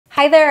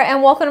Hi there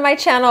and welcome to my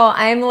channel.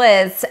 I'm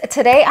Liz.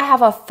 Today I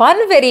have a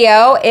fun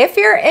video. If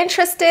you're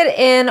interested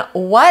in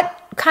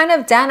what kind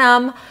of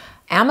denim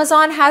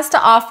Amazon has to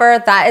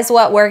offer, that is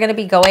what we're going to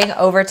be going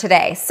over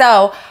today.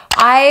 So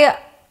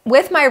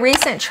with my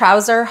recent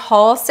trouser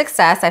haul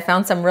success, I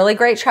found some really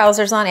great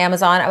trousers on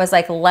Amazon. I was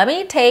like, let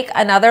me take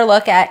another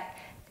look at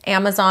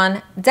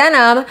Amazon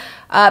denim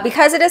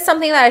because it is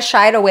something that I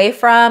shied away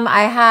from.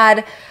 I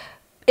had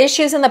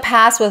issues in the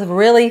past with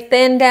really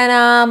thin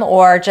denim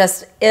or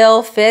just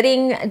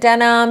ill-fitting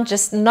denim,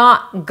 just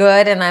not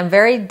good. And I'm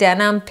very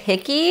denim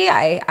picky.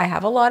 I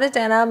have a lot of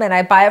denim and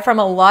I buy it from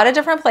a lot of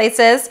different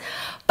places.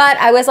 But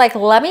I was like,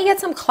 let me get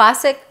some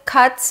classic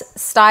cuts,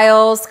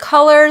 styles,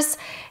 colors,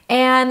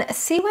 and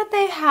see what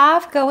they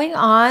have going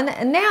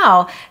on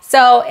now.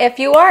 So if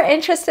you are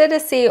interested to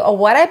see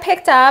what I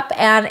picked up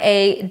and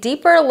a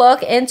deeper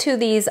look into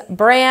these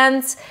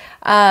brands,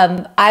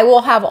 I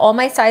will have all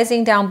my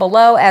sizing down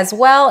below as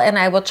well, and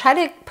I will try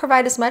to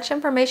provide as much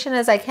information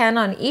as I can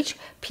on each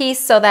piece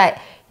so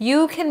that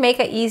you can make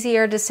an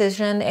easier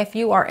decision if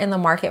you are in the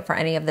market for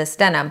any of this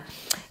denim.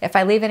 If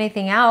I leave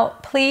anything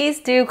out, please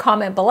do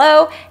comment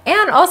below,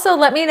 and also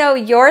let me know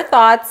your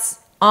thoughts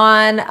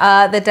on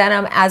the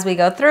denim as we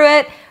go through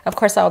it. Of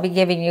course, I'll be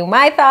giving you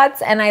my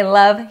thoughts, and I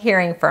love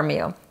hearing from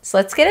you. So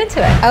let's get into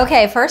it.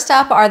 Okay, first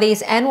up are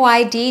these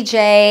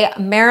NYDJ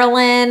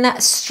Marilyn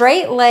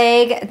straight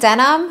leg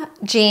denim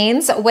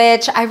jeans,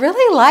 which I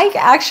really like,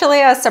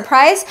 actually. I was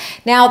surprised.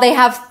 Now they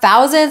have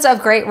thousands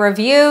of great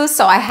reviews,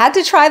 so I had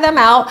to try them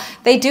out.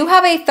 They do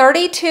have a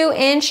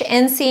 32-inch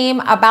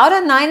inseam, about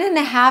a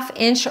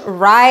 9.5-inch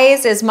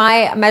rise is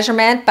my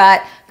measurement,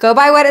 but go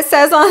by what it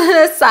says on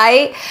the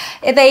site.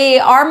 They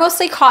are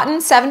mostly cotton,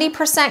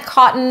 70%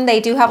 cotton. They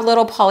do have a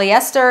little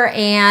polyester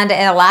and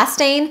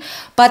elastane,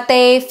 but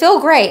they feel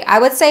great. I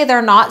would say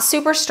they're not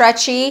super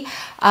stretchy,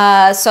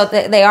 so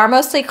they are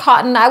mostly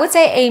cotton. I would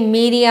say a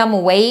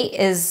medium weight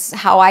is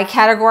how I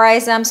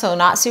categorize them, so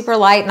not super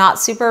light, not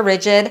super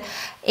rigid.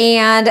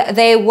 And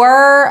they're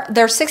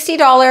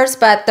 $60,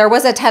 but there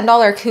was a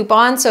 $10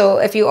 coupon. So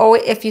if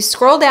you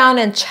scroll down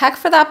and check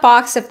for that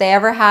box, if they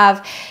ever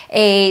have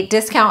a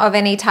discount of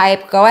any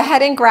type, go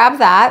ahead and grab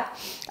that.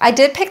 I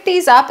did pick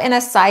these up in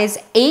a size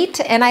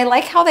 8, and I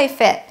like how they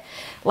fit.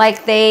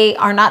 Like, they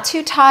are not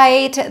too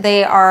tight,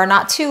 they are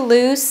not too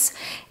loose,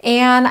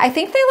 and I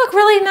think they look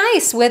really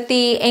nice with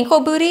the ankle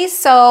booties.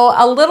 So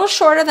a little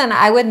shorter than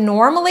I would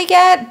normally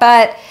get,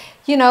 but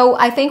you know,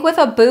 I think with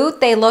a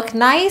boot, they look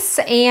nice.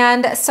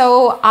 And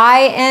so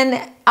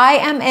I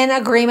am in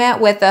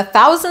agreement with the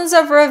thousands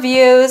of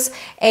reviews,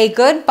 a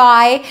good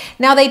buy.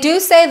 Now they do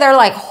say they're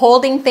like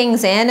holding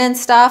things in and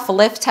stuff,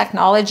 lift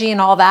technology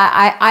and all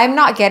that. I'm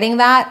not getting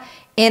that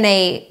in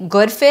a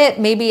good fit.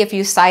 Maybe if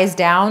you size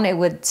down, it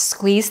would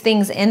squeeze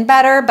things in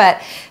better,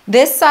 but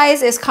this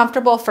size is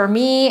comfortable for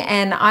me,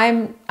 and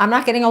I'm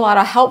not getting a lot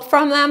of help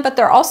from them, but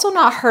they're also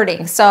not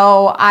hurting.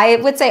 So I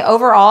would say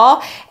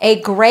overall, a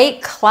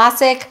great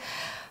classic,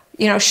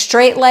 you know,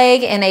 straight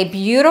leg in a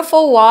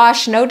beautiful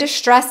wash, no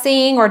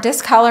distressing or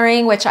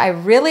discoloring, which I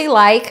really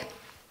like.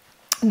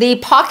 The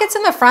pockets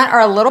in the front are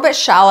a little bit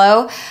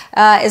shallow,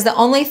 is the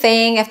only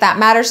thing. If that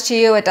matters to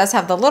you, it does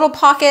have the little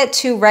pocket,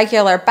 2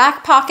 regular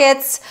back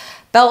pockets,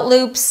 belt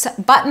loops,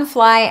 button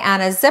fly,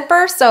 and a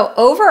zipper. So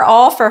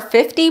overall for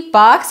 50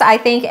 bucks, I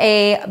think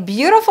a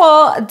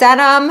beautiful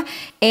denim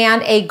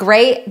and a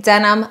great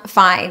denim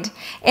find.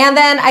 And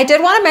then I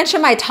did want to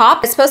mention my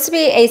top. It's supposed to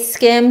be a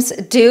Skims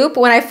dupe.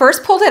 When I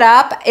first pulled it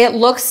up, it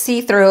looks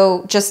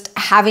see-through just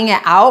having it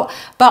out,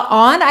 but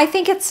on, I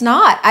think it's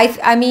not.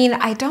 I mean,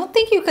 I don't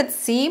think you could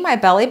see my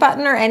belly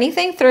button or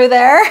anything through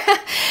there.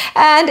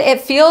 And it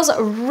feels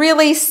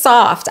really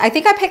soft. I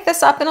think I picked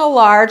this up in a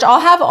large. I'll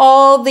have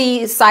all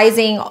the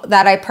sizing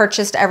that I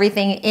purchased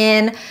everything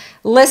in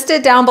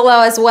listed down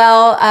below as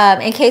well.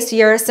 In case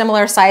you're a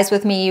similar size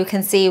with me, you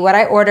can see what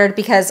I ordered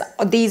because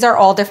these are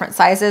all different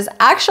sizes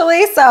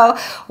actually. So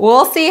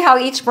we'll see how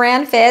each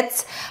brand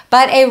fits,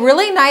 but a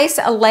really nice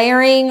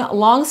layering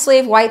long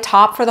sleeve white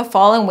top for the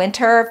fall and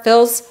winter.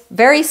 Feels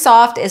very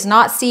soft, is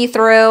not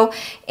see-through,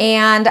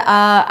 and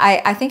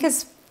I think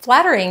is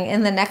flattering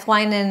in the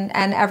neckline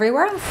and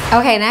everywhere else.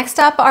 Okay, next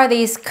up are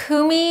these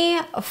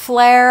KUNMI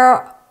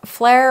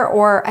flare,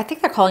 or I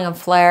think they're calling them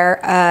flare,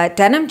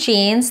 denim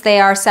jeans. They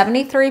are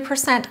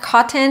 73%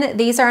 cotton.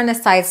 These are in a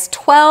size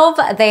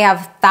 12. They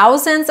have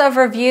thousands of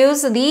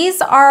reviews.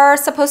 These are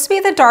supposed to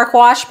be the dark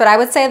wash, but I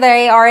would say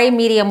they are a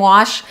medium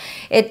wash.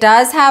 It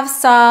does have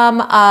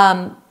some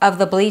of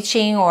the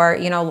bleaching or,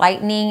 you know,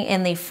 lightening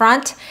in the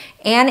front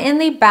and in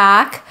the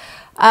back.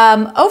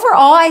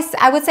 Overall,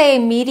 I would say a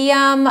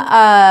medium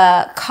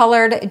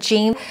colored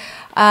jean.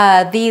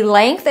 The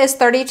length is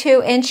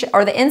 32 inch,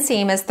 or the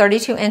inseam is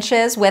 32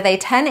 inches with a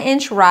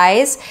 10-inch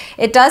rise.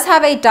 It does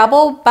have a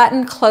double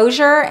button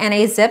closure and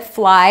a zip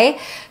fly.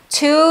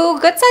 2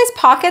 good sized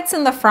pockets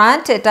in the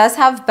front. It does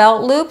have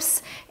belt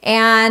loops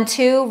and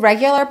 2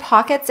 regular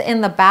pockets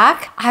in the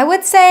back. I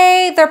would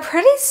say they're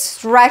pretty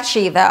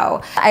stretchy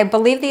though. I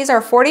believe these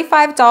are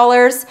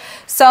 $45.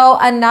 So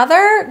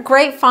another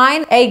great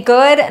find, a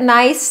good,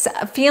 nice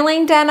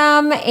feeling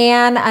denim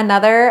and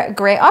another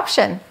great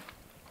option.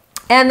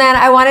 And then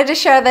I wanted to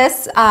share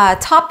this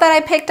top that I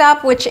picked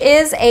up, which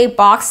is a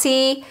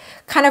boxy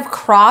kind of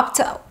cropped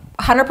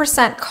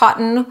 100%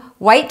 cotton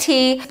white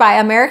tee by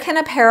American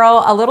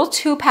Apparel, a little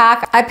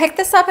 2-pack. I picked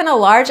this up in a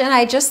large and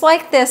I just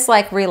like this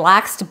like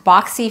relaxed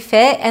boxy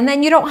fit, and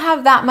then you don't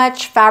have that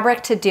much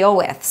fabric to deal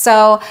with.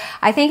 So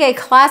I think a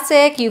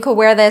classic, you could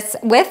wear this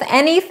with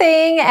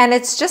anything, and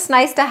it's just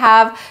nice to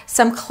have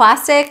some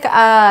classic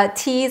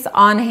tees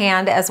on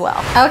hand as well.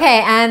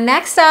 Okay, and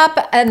next up,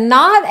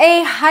 not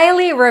a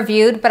highly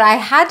reviewed, but I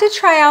had to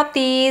try out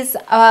these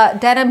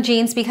denim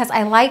jeans because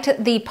I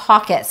liked the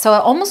pocket. So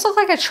it almost looked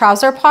like a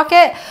trouser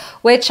pocket,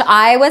 which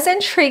I was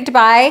intrigued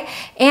by,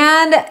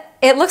 and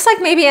it looks like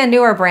maybe a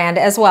newer brand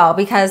as well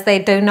because they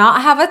do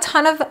not have a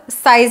ton of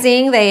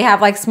sizing. They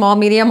have like small,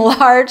 medium,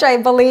 large, I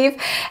believe.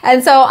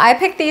 And so I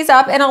picked these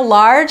up in a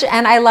large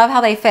and I love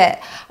how they fit.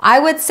 I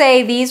would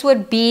say these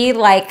would be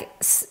like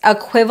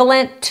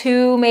equivalent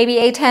to maybe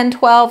a 10,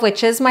 12,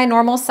 which is my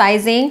normal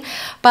sizing,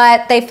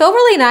 but they feel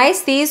really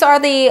nice. These are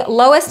the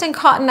lowest in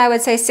cotton, I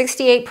would say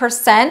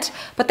 68%,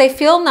 but they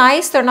feel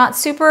nice. They're not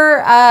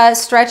super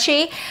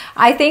stretchy.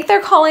 I think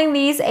they're calling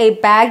these a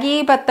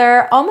baggy, but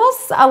they're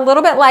almost a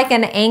little bit like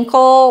an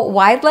ankle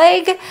wide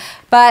leg.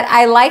 But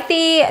I like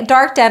the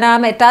dark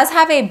denim. It does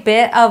have a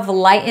bit of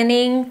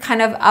lightening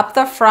kind of up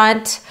the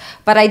front,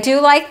 but I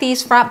do like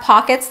these front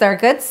pockets. They're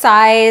good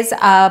size,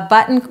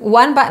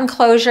 one button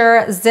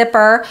closure,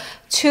 zipper,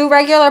 2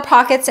 regular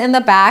pockets in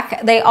the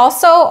back. They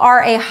also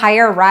are a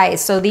higher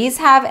rise. So these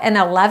have an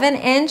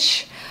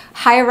 11-inch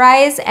high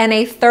rise and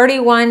a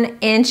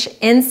 31-inch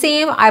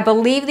inseam. I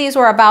believe these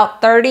were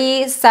about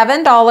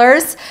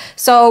 $37.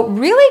 So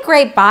really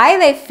great buy.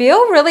 They feel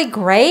really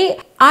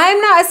great.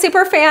 I'm not a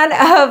super fan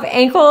of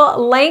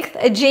ankle length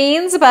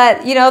jeans,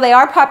 but you know, they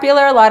are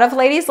popular. A lot of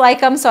ladies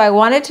like them, so I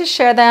wanted to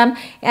share them.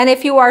 And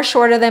if you are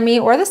shorter than me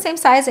or the same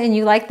size and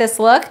you like this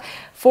look,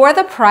 for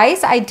the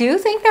price, I do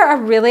think they're a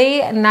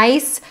really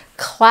nice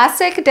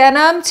classic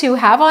denim to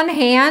have on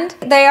hand.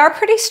 They are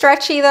pretty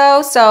stretchy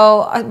though,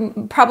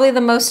 so probably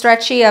the most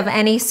stretchy of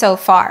any so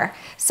far.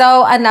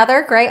 So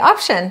another great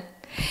option.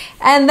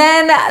 And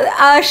then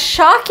a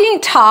shocking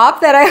top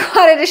that I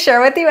wanted to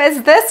share with you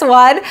is this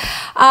one.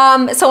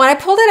 So when I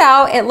pulled it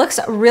out, it looks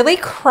really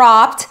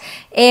cropped.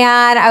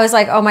 And I was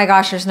like, oh my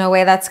gosh, there's no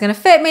way that's gonna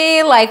fit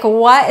me. Like,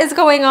 what is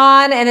going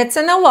on? And it's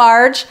in a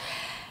large.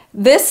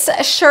 This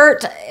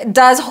shirt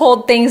does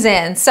hold things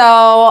in.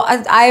 So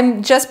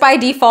I'm just by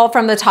default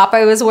from the top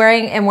I was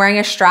wearing and wearing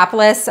a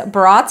strapless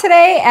bra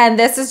today. And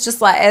this is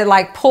just like, it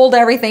like pulled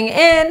everything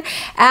in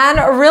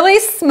and really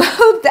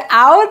smoothed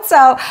out.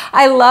 So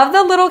I love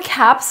the little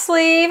cap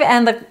sleeve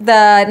and the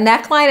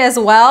neckline as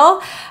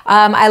well.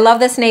 I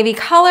love this navy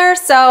color.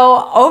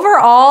 So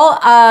overall,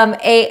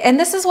 and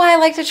this is why I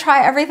like to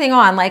try everything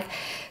on. Like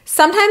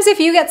sometimes if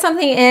you get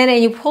something in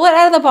and you pull it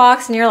out of the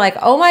box and you're like,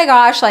 oh my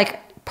gosh, like,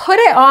 put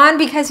it on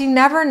because you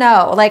never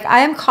know. Like I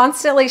am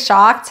constantly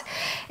shocked.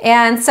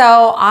 And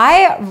so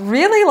I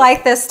really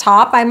like this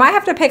top. I might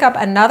have to pick up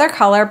another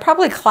color,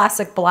 probably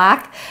classic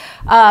black.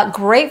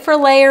 Great for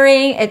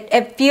layering.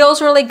 It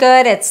feels really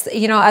good. It's,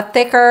 you know, a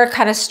thicker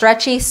kind of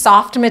stretchy,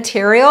 soft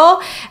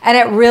material. And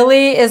it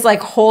really is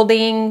like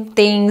holding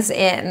things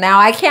in. Now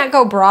I can't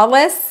go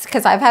braless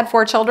because I've had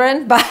 4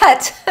 children,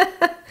 but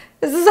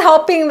this is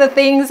helping the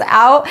things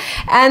out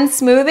and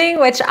smoothing,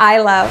 which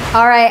I love.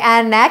 All right,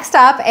 and next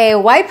up, a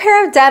white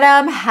pair of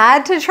denim.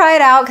 Had to try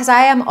it out because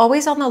I am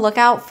always on the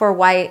lookout for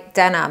white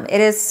denim. It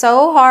is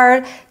so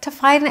hard to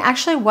find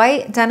actually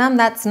white denim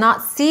that's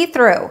not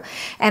see-through.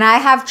 And I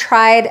have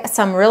tried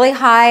some really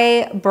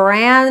high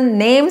brand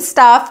name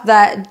stuff,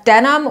 the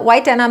denim,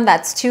 white denim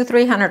that's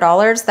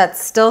 $200–300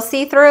 that's still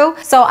see-through.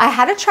 So I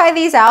had to try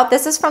these out.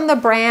 This is from the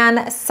brand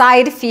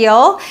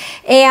Sidefeel.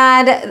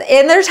 And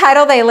in their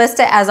title, they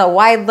list it as a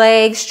wide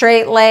leg,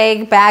 straight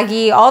leg,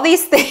 baggy, all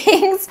these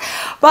things.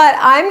 But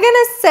I'm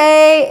gonna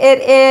say it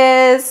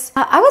is,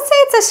 I would say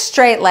it's a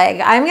straight leg.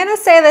 I'm gonna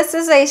say this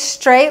is a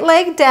straight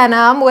leg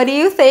denim. What do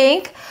you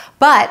think?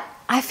 But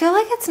I feel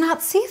like it's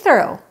not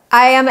see-through.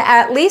 I am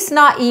at least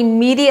not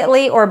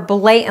immediately or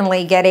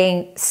blatantly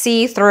getting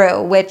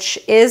see-through, which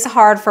is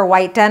hard for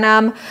white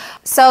denim.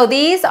 So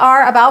these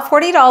are about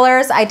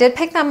 $40. I did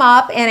pick them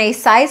up in a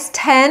size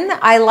 10.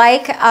 I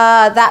like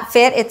that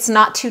fit. It's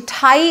not too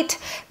tight.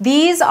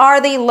 These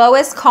are the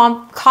lowest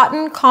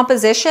cotton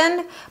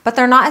composition, but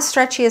they're not as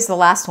stretchy as the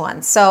last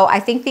one. So I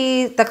think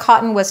the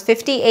cotton was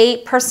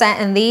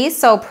 58% in these,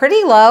 so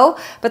pretty low,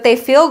 but they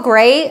feel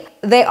great.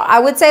 I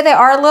would say they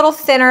are a little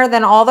thinner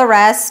than all the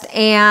rest,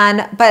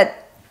 but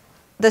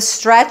the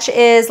stretch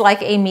is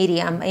like a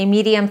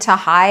medium to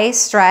high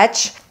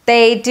stretch.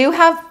 They do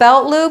have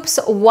belt loops,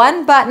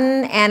 1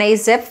 button, and a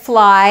zip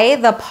fly.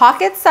 The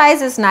pocket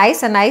size is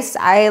nice,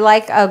 I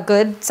like a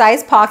good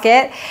size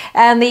pocket,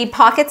 and the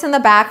pockets in the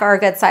back are a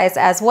good size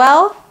as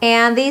well.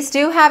 And these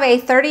do have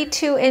a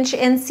 32-inch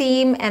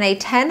inseam and a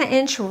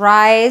 10-inch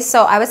rise,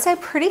 so I would say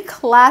pretty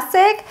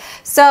classic.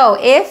 So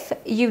if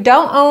you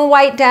don't own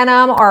white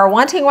denim or are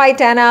wanting white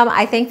denim,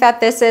 I think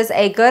that this is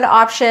a good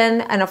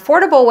option, an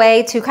affordable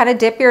way to kind of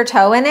dip your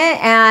toe in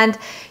it, and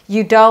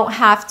you don't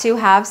have to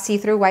have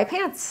see-through white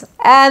pants.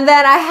 And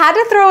then I had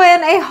to throw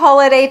in a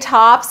holiday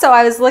top. So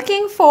I was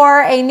looking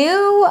for a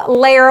new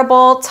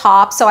layerable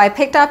top. So I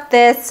picked up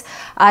this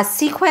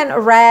sequin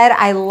red.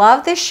 I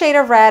love this shade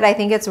of red. I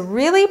think it's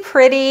really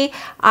pretty.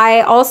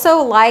 I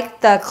also like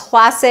the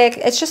classic,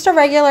 it's just a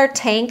regular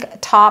tank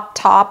top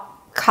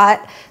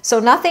cut. So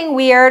nothing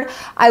weird.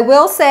 I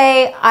will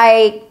say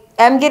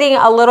I'm getting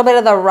a little bit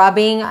of the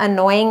rubbing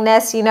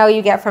annoyingness, you know,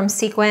 you get from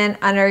sequin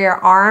under your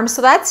arm.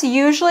 So that's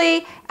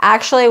usually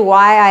actually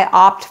why I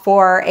opt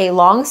for a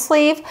long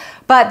sleeve.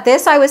 But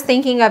this I was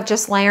thinking of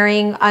just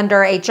layering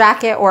under a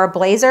jacket or a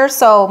blazer,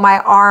 so my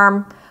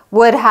arm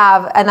would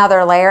have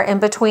another layer in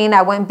between.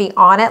 I wouldn't be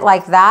on it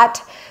like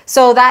that.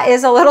 So that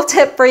is a little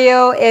tip for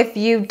you. If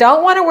you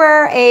don't want to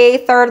wear a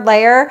third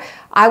layer,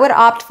 I would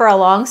opt for a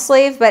long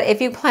sleeve, but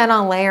if you plan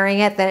on layering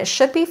it, then it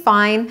should be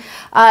fine.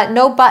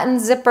 No button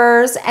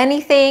zippers,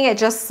 anything, it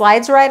just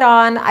slides right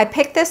on. I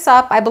picked this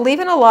up, I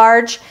believe in a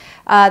large.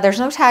 There's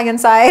no tag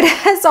inside,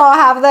 so I'll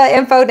have the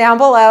info down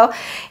below.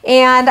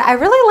 And I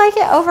really like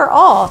it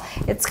overall.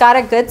 It's got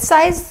a good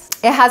size,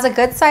 it has a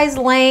good size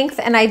length,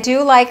 and I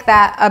do like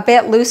that a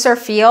bit looser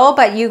feel,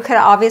 but you could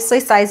obviously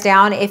size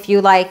down if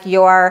you like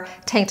your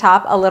tank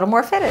top a little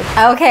more fitted.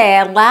 Okay,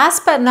 and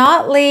last but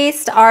not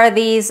least are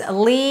these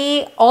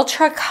Lee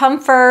Ultra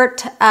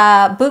Comfort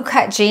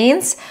bootcut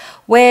jeans,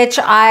 which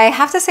I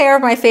have to say are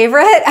my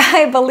favorite.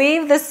 I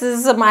believe this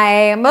is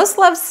my most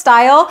loved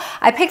style.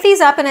 I picked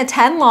these up in a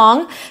 10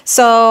 long,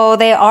 so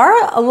they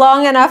are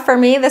long enough for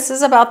me. This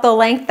is about the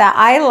length that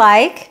I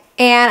like.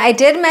 And I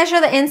did measure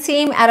the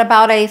inseam at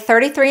about a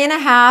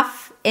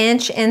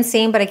 33.5-inch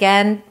inseam, but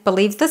again,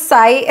 believes the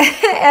site,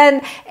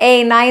 and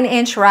a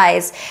 9-inch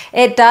rise.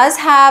 It does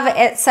have,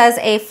 it says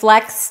a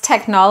flex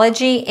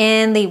technology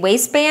in the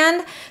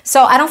waistband.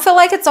 So I don't feel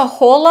like it's a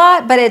whole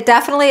lot, but it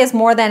definitely is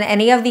more than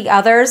any of the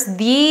others.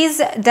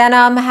 These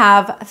denim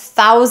have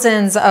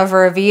thousands of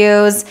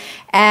reviews,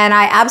 and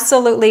I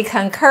absolutely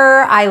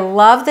concur. I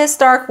love this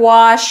dark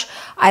wash.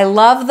 I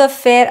love the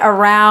fit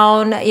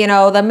around, you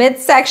know, the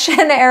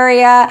midsection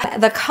area.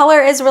 The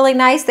color is really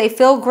nice. They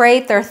feel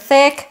great. They're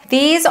thick.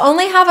 These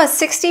only have a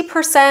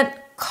 60%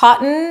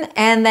 cotton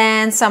and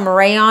then some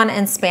rayon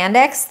and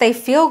spandex. They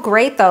feel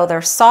great though.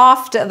 They're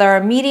soft, they're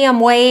a medium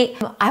weight.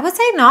 I would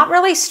say not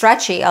really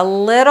stretchy, a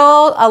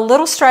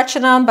little stretch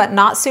in them, but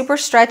not super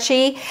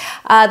stretchy.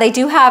 They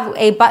do have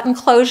a button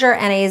closure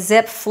and a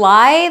zip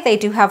fly. They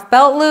do have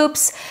belt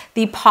loops.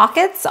 The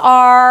pockets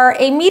are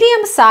a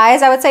medium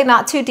size. I would say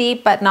not too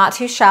deep, but not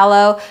too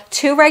shallow.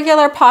 2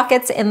 regular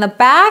pockets in the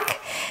back.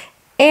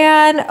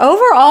 And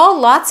overall,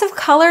 lots of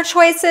color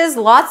choices,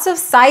 lots of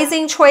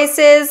sizing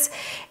choices.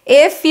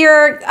 If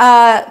you're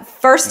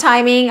first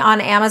timing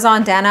on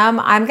Amazon denim,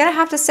 I'm gonna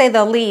have to say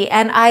the Lee,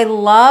 and I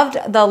loved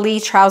the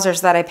Lee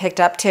trousers that I picked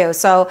up too.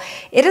 So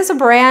it is a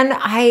brand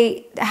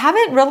I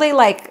haven't really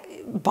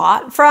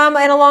bought from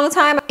in a long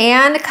time,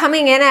 and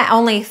coming in at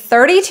only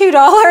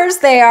 $32.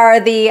 They are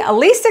the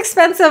least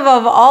expensive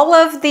of all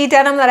of the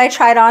denim that I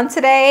tried on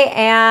today,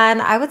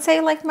 and I would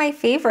say like my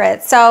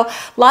favorite. So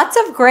lots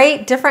of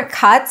great different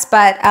cuts,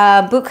 but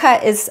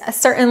bootcut is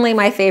certainly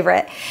my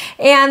favorite.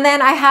 And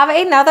then I have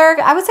another,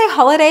 I would say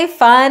holiday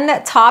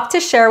fun top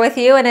to share with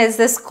you, and is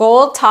this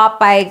gold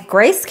top by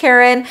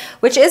KARIN,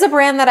 which is a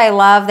brand that I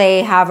love.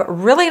 They have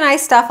really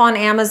nice stuff on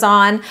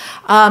Amazon.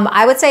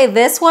 I would say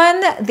this one,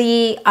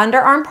 the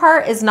underarm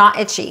part is not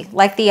itchy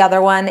like the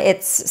other one.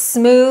 It's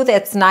smooth,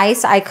 it's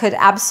nice. I could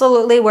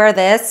absolutely wear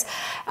this.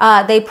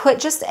 They put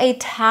just a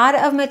tad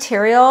of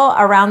material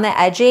around the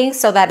edging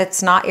so that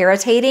it's not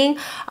irritating.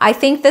 I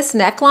think this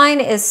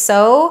neckline is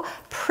so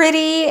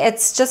pretty.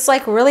 It's just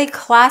like really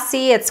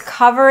classy. It's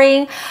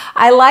covering.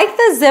 I like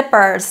the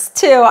zippers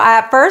too.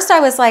 At first I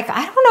was like,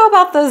 I don't know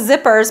about those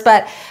zippers,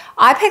 but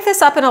I picked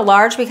this up in a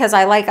large because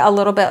I like a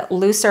little bit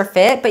looser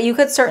fit, but you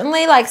could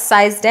certainly like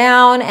size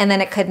down and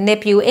then it could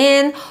nip you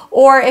in,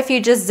 or if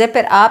you just zip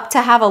it up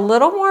to have a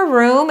little more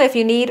room, if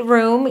you need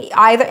room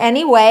either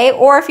anyway,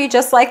 or if you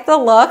just like the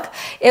look.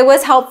 It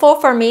was helpful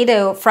for me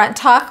to front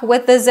tuck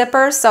with the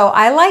zipper, so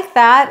I like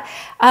that.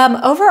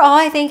 Overall,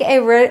 I think a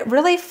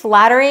really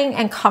flattering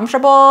and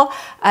comfortable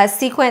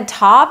sequin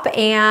top,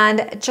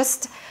 and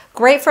just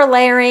great for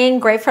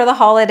layering, great for the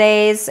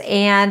holidays,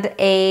 and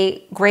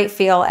a great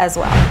feel as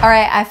well. All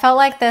right, I felt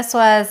like this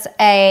was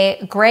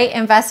a great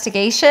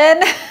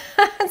investigation.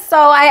 So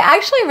I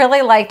actually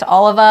really liked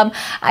all of them.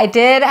 I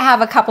did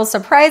have a couple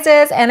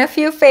surprises and a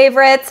few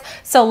favorites.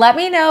 So let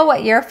me know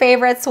what your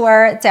favorites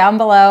were down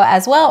below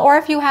as well, or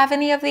if you have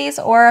any of these,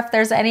 or if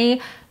there's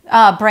any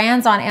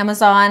brands on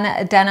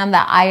Amazon denim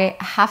that I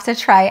have to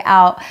try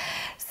out.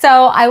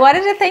 So I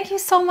wanted to thank you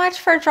so much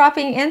for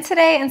dropping in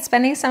today and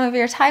spending some of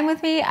your time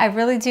with me. I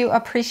really do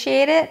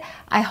appreciate it.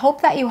 I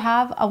hope that you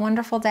have a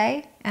wonderful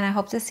day, and I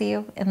hope to see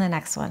you in the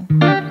next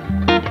one.